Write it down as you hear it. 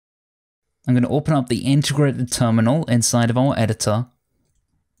I'm going to open up the integrated terminal inside of our editor,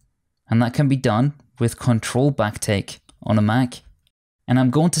 and that can be done with Control Backtake on a Mac. And I'm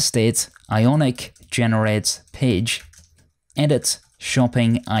going to state Ionic generates page edit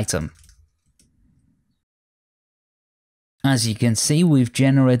shopping item. As you can see, we've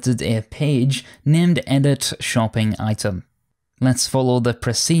generated a page named edit shopping item. Let's follow the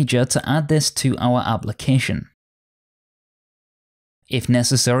procedure to add this to our application. If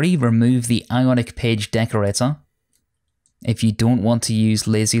necessary, remove the Ionic page decorator if you don't want to use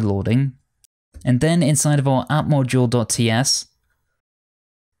lazy loading. And then inside of our appmodule.ts,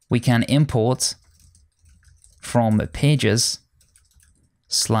 we can import from pages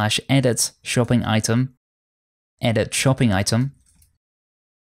 / edit shopping item,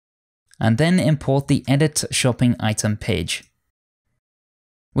 and then import the edit shopping item page.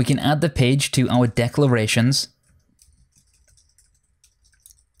 We can add the page to our declarations,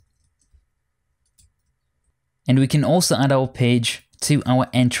 and we can also add our page to our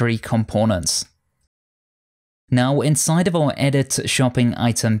entry components. Now, inside of our edit shopping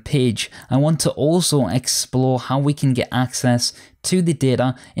item page, I want to also explore how we can get access to the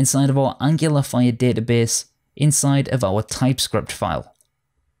data inside of our Angular Fire database inside of our TypeScript file.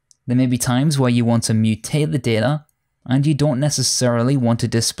 There may be times where you want to mutate the data and you don't necessarily want to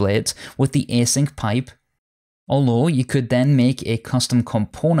display it with the async pipe, although you could then make a custom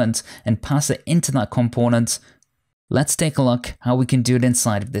component and pass it into that component. Let's take a look how we can do it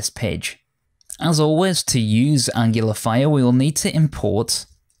inside of this page. As always, to use Angular Fire, we will need to import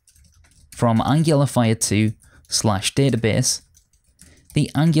from Angular Fire 2 / database the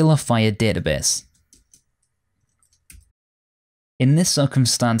Angular Fire database. In this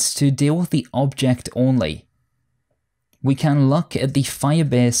circumstance, to deal with the object only, we can look at the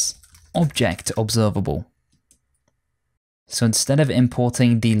Firebase object observable. So instead of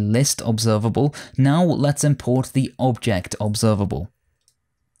importing the list observable, now let's import the object observable.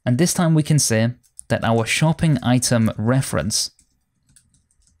 And this time we can say that our shopping item reference,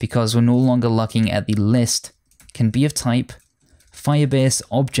 because we're no longer looking at the list, can be of type Firebase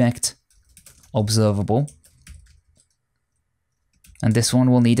object observable. And this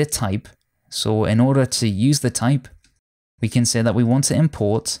one will need a type. So in order to use the type, we can say that we want to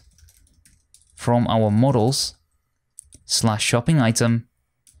import from our models / shopping item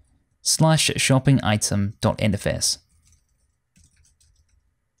 / shopping item.interface.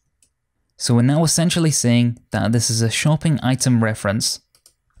 So we're now essentially saying that this is a shopping item reference,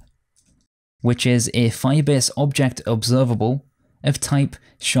 which is a Firebase object observable of type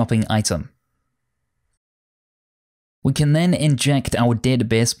shopping item. We can then inject our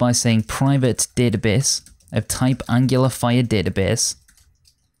database by saying private database of type Angular Fire database.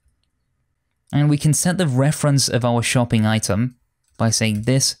 And we can set the reference of our shopping item by saying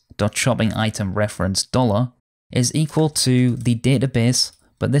this.shoppingItemReference$ is equal to the database,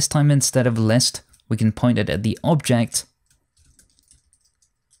 but this time instead of list, we can point it at the object,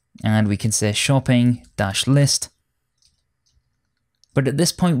 and we can say shopping-list. But at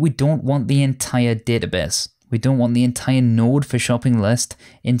this point, we don't want the entire database. We don't want the entire node for shopping list.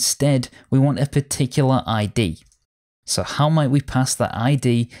 Instead, we want a particular ID. So how might we pass that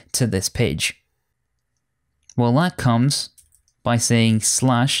ID to this page? Well, that comes by saying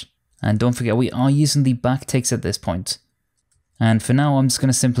 /, and don't forget we are using the backticks at this point. And for now, I'm just going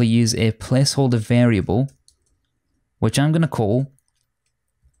to simply use a placeholder variable, which I'm going to call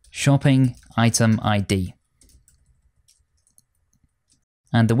shopping item ID.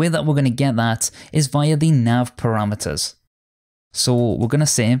 And the way that we're going to get that is via the nav parameters. So we're going to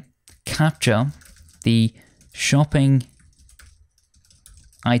say capture the shopping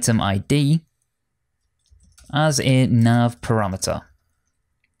item ID as a nav parameter.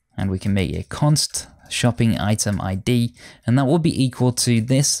 And we can make a const shopping item ID, and that will be equal to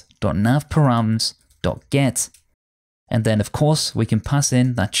this.navparams.get. And then of course we can pass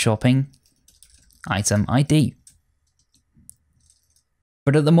in that shopping item ID.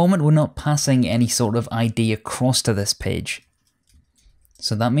 But at the moment we're not passing any sort of ID across to this page.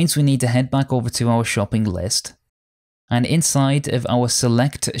 So that means we need to head back over to our shopping list, and inside of our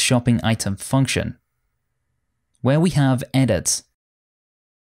select shopping item function, where we have edit,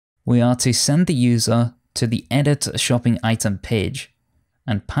 we are to send the user to the edit shopping item page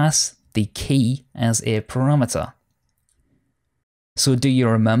and pass the key as a parameter. So do you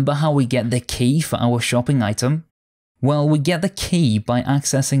remember how we get the key for our shopping item? Well, we get the key by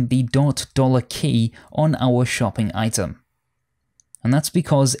accessing the $key on our shopping item. And that's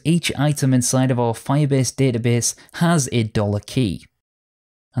because each item inside of our Firebase database has a $key.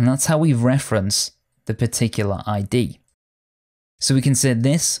 And that's how we reference the particular ID. So we can say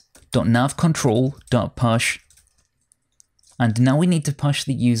this navcontrol.push. And now we need to push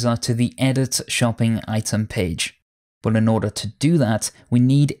the user to the Edit Shopping Item page. But in order to do that, we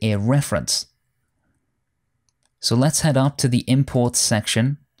need a reference. So let's head up to the Import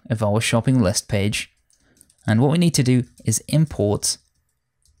section of our shopping list page. And what we need to do is import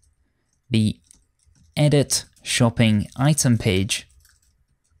the Edit Shopping Item page.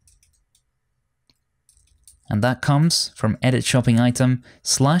 And that comes from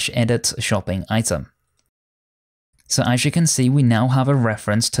EditShoppingItem/Edit Shopping Item. So as you can see, we now have a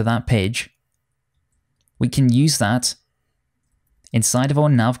reference to that page. We can use that inside of our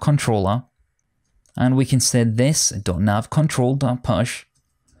nav controller, and we can say this.navcontrol.push.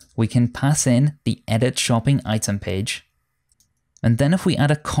 We can pass in the Edit Shopping Item page. And then if we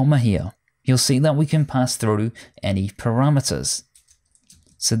add a comma here, you'll see that we can pass through any parameters.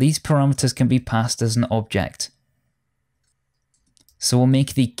 So these parameters can be passed as an object. So we'll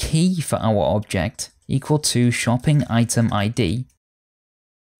make the key for our object equal to shopping item ID,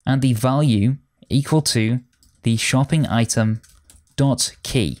 and the value equal to the shopping item dot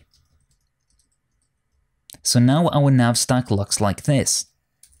key. So now our nav stack looks like this.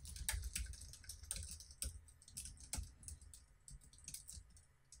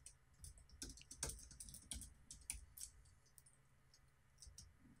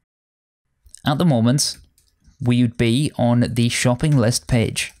 At the moment, we would be on the shopping list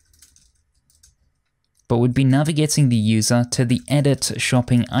page, but we'd be navigating the user to the Edit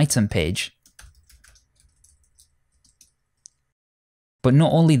Shopping Item page. But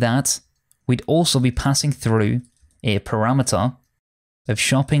not only that, we'd also be passing through a parameter of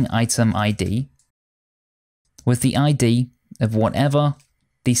shopping item ID with the ID of whatever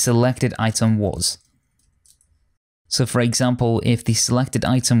the selected item was. So for example, if the selected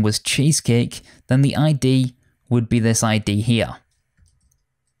item was cheesecake, then the ID would be this ID here.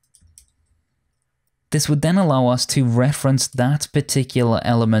 This would then allow us to reference that particular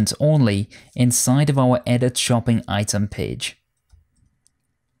element only inside of our Edit Shopping Item page.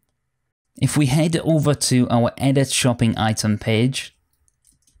 If we head over to our Edit Shopping Item page,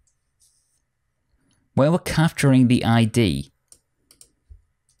 where we're capturing the ID,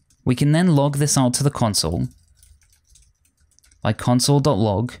 we can then log this out to the console by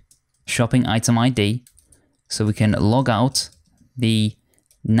console.log shopping item ID. So we can log out the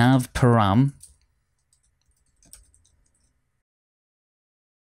NavParam.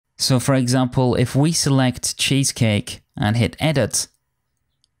 So for example, if we select cheesecake and hit edit,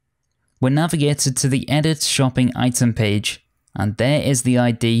 we're navigated to the Edit Shopping Item page, and there is the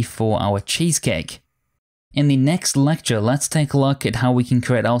ID for our cheesecake. In the next lecture, let's take a look at how we can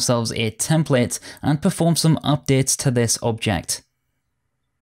create ourselves a template and perform some updates to this object.